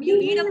need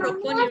a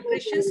proper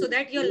nutrition so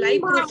that your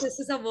life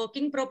processes are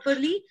working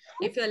properly.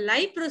 If your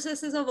life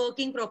processes are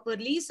working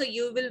properly, so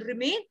you will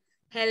remain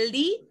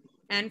healthy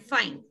and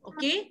fine.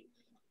 Okay.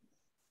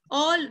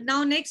 All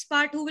now next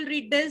part, who will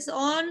read this?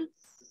 All.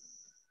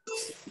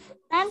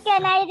 Ma'am,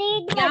 can I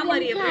read? Yeah,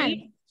 Mariam,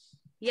 read.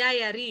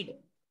 Yeah, read.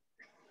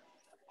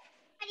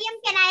 Mariam,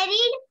 can I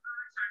read?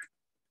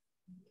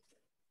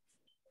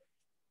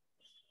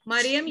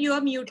 Mariam, you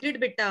are muted,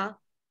 beta.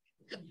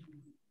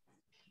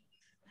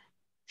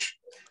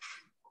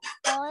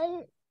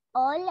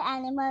 All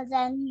animals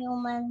and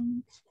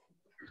humans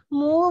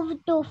move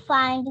to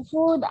find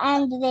food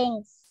and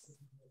drinks.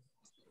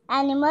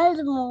 Animals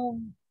move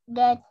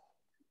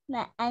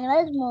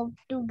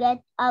to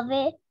get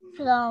away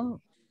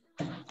from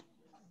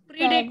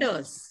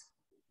Predators.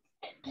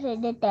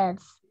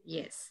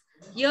 Yes.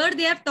 Here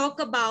they have talked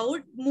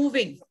about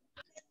moving.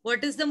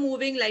 What is the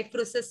moving life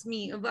process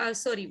mean?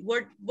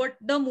 What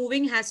the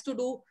moving has to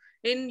do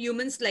in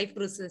humans' life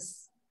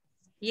process?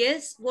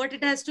 Yes, what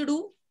it has to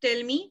do?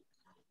 Tell me.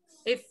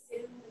 If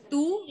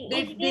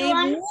they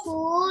move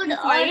food to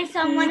find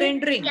someone food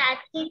and drink.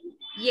 catching.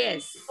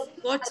 Yes.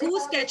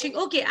 Who's catching?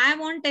 Okay, I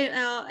want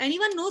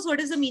anyone knows what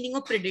is the meaning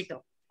of predator?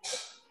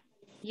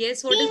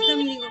 Yes, what is the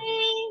meaning of?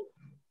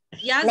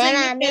 Yeah,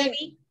 Zainab, tell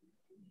me.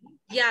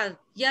 Yeah,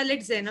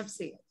 let Zainab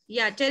say.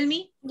 Yeah, tell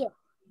me. Yeah.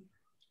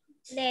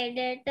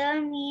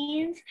 Predator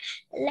means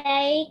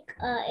like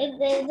if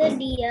there's a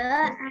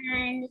deer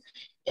and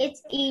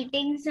it's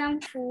eating some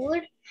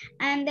food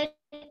and the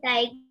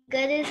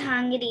tiger is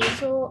hungry,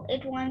 so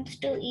it wants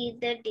to eat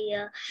the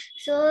deer.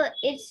 So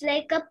it's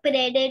like a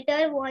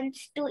predator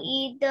wants to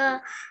eat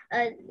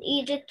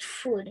its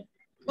food.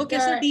 Okay,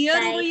 so deer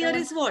over here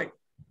is what?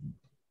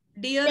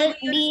 Deer is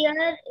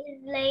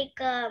like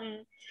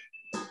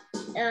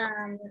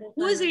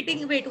who is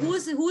eating? Wait,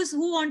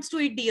 who wants to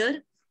eat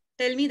deer?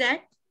 Tell me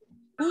that.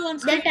 Who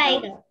wants the to eat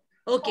tiger. deer?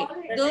 Okay.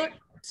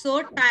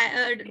 So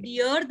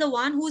deer, the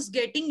one who's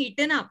getting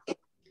eaten up,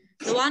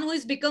 the one who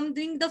is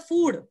becoming the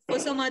food for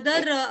some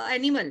other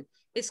animal,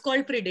 is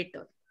called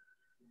predator.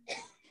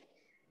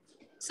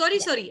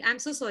 Sorry. I'm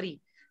so sorry.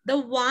 The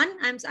one,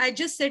 I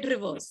just said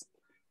reverse.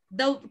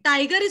 The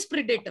tiger is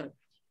predator.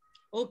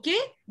 Okay.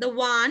 The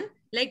one,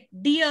 like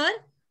deer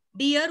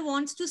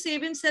wants to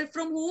save himself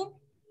from whom?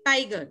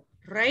 Tiger,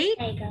 right?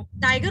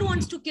 Tiger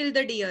wants to kill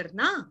the deer,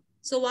 na?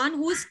 So one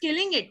who is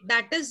killing it,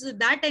 that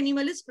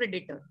animal is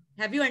predator.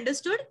 Have you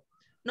understood?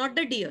 Not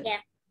the deer. Yeah.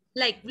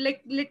 Like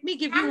let me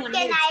give you one more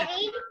Can I example.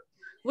 read?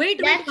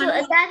 Wait. That's what I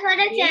said. That's what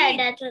I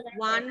said.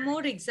 One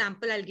more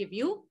example I'll give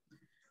you.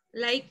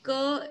 Like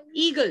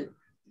eagle.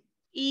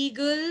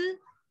 Eagle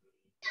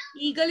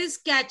is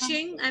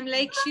catching. I'm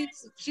like,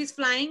 she's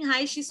flying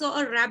high. She saw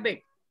a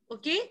rabbit,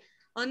 okay,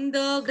 on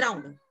the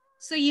ground.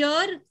 So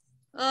here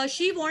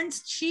she wants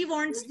to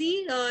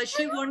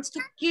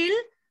kill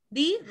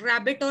the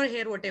rabbit or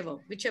hare, whatever,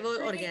 whichever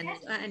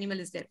animal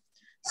is there.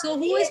 So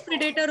who is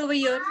predator over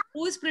here?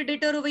 Who is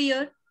predator over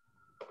here?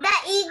 The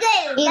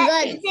eagle.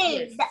 Yes.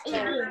 The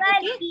eagle.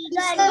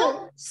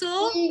 Okay.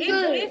 So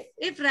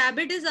if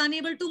rabbit is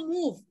unable to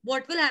move,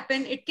 what will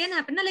happen? It can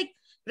happen, like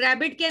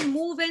rabbit can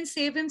move and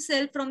save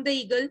himself from the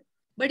eagle,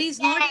 but he's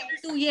not able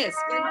to. Yes,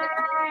 when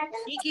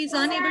he is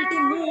unable to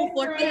move,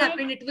 what will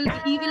happen? He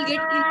will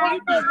get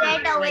killed. To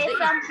get away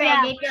from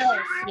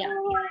predators. Yeah.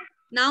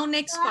 Now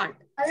next part.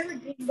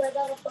 Can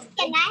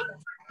I?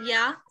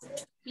 Yeah.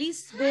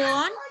 Please go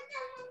on.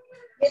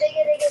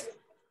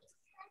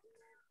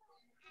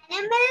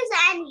 Animals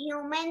and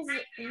humans.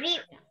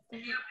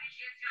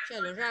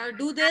 Chalo,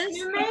 do this.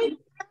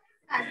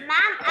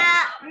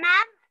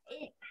 Ma'am,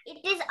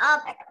 it is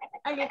up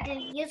a little.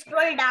 You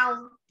scroll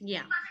down.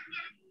 Yeah.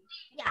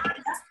 Yeah.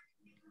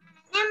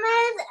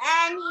 Animals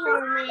and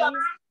humans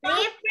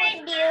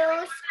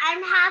reproduce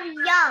and have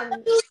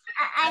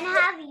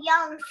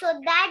young, so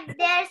that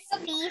their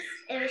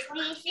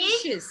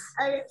species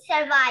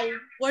survive.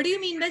 What do you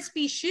mean by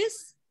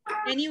species?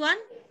 Anyone?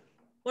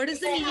 What is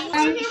the meaning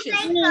of species?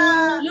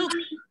 Look,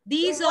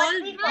 these all.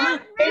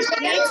 Look,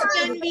 next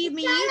time we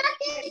meet,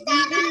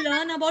 we will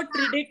learn about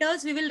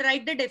predators. We will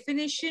write the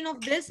definition of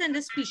this and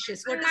the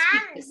species. What is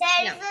species?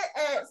 There is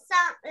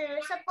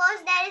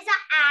suppose there is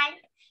an ant,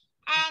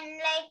 and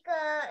like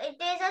it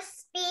is a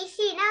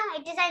species, na?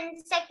 It is an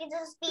insect. It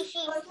is a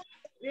species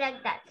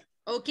like that.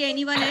 Okay.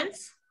 Anyone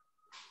else?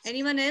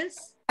 Anyone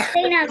else?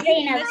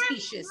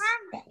 Species.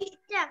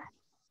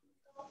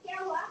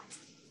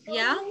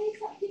 Yeah.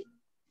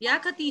 Yeah,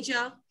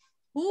 Khatija.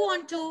 Who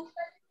want to?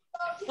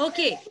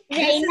 Okay.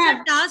 This is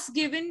a task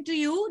given to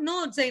you.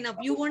 No, Zainab,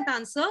 you won't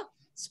answer.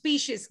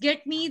 Species.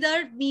 Get me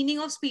the meaning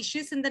of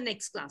species in the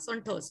next class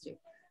on Thursday.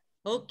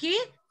 Okay.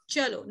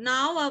 Chalo.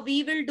 Now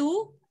we will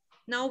do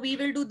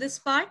this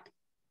part.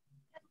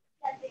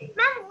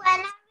 Ma'am,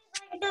 when are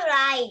we going to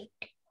write?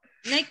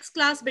 Next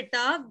class,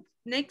 beta.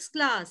 Next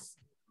class.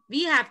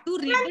 We have to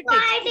read the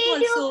Why textbook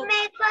did also. you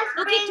make us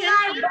Okay, bring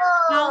tell me, our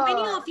how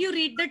many book? of you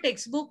read the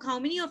textbook? How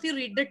many of you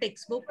read the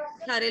textbook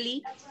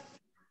thoroughly?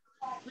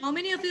 How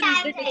many of you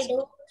read the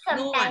textbook?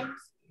 No one.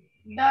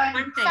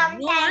 One time.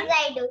 No one? Sometimes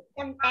I do.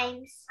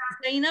 Sometimes.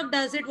 Zainab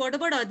does it. What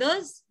about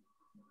others?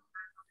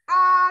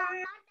 Not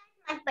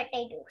that much, but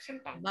I do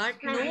sometimes. But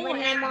When no,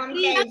 my mom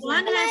tells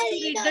everyone me. has to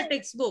read the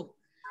textbook.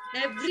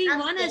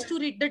 Everyone has to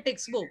read the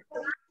textbook.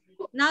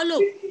 Now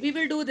look, we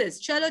will do this.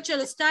 Chalo,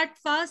 start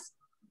fast.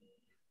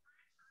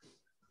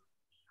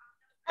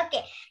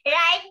 Okay,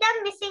 write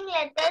the missing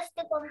letters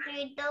to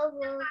complete the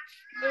work.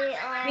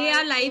 They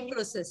are live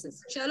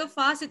processes. Chalo,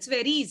 fast. It's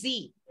very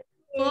easy.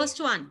 First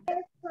one.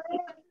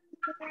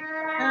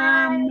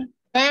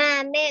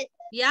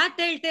 Yeah,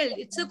 tell.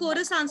 It's a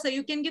chorus answer.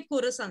 You can give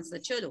chorus answer.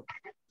 Chalo.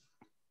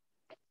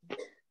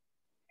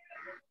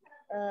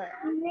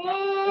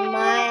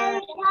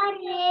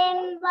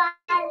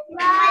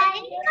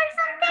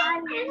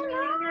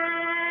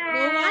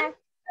 No one?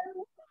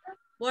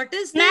 What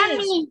is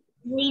this?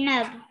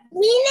 Meaning.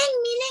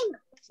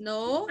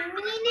 No.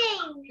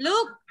 Meaning.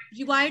 Look,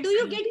 why do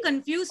you get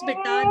confused,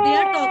 beta? They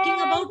are talking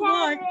about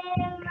what?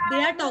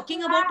 They are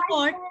talking about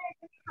what?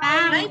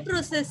 Life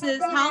processes.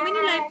 How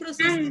many life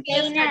processes we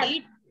have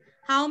studied?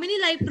 How many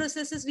life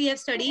processes we have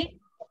studied?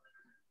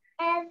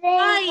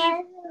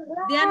 5.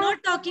 They are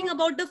not talking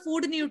about the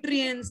food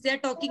nutrients. They are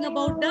talking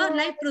about the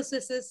life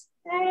processes.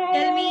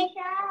 Tell me,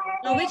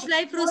 now which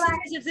life process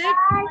is it?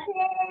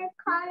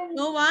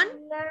 No one?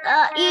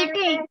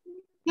 Eating.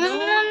 No.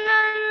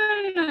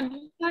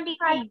 Not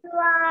eating.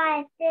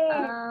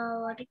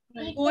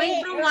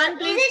 Going from one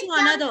place to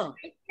another.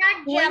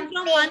 Going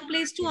from one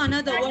place to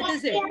another. What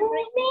is it?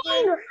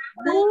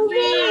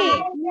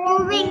 Moving.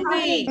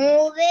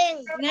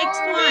 Next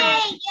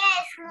one.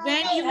 Yes.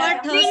 When you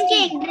are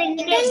thirsty.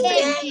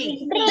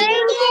 Drinking.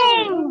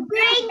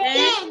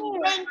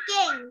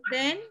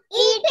 Then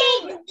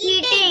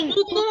Eating.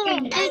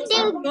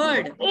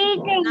 good.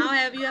 Now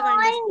have you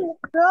understood?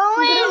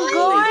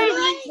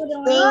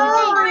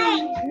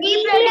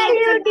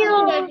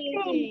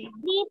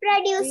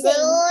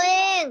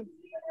 Reproducing.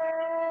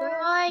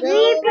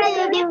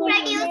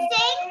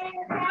 Reproducing.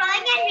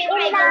 Growing and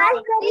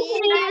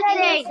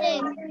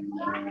reproducing.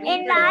 In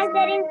last,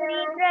 there is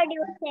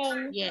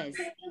reproducing. Yes.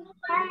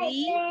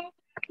 Okay.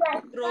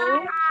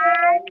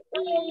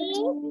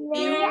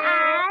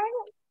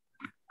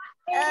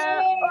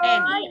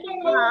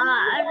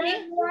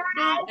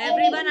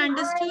 Everyone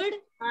understood?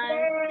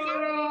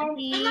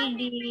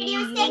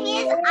 Reproducing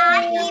is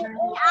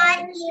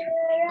R-E-P-R-E.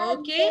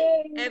 Okay,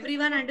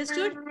 everyone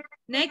understood?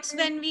 Next,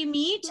 when we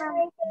meet,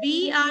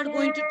 we are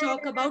going to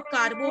talk about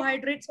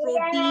carbohydrates,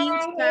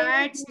 proteins,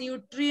 fats,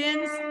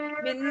 nutrients,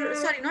 minerals,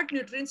 sorry, not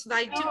nutrients,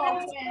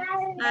 vitamins,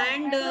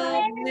 and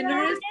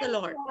minerals a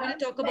lot. We'll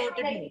talk about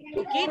it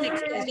more. Okay,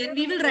 next Thursday. And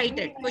we will write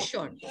it for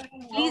sure.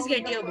 Please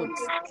get your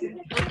books.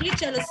 Okay,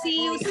 chalo,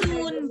 see you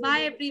soon.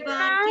 Bye,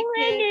 everyone. Take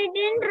care.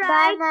 Didn't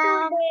write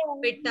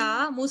today.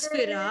 Beta,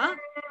 Musfira,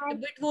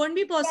 it won't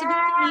be possible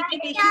for me to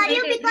make you Tell write you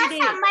every because day.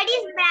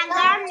 somebody's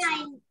background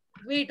noise.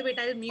 Wait,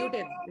 I'll mute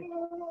everything.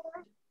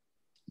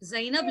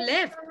 Zainab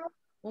left.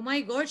 Oh my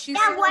God, she's...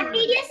 Yeah, what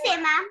did you say,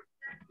 ma'am?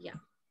 Yeah.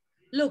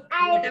 Look,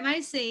 what am I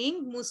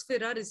saying?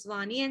 Musfira,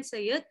 Rizwani and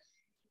Sayyid,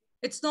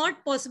 it's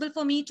not possible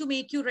for me to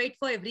make you write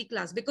for every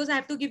class because I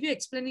have to give you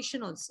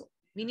explanation also.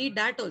 We need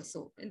that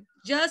also. And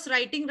just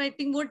writing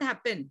won't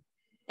happen.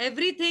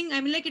 Everything, I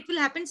mean, like it will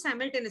happen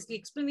simultaneously.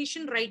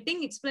 Explanation,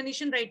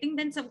 writing,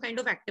 then some kind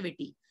of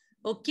activity.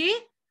 Okay?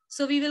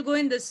 So we will go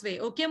in this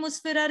way. Okay,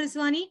 Musfira,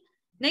 Rizwani?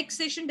 Next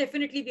session,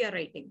 definitely we are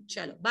writing.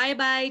 Chalo.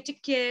 Bye-bye.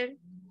 Take care.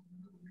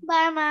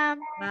 Bye, ma'am.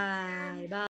 Bye. Bye.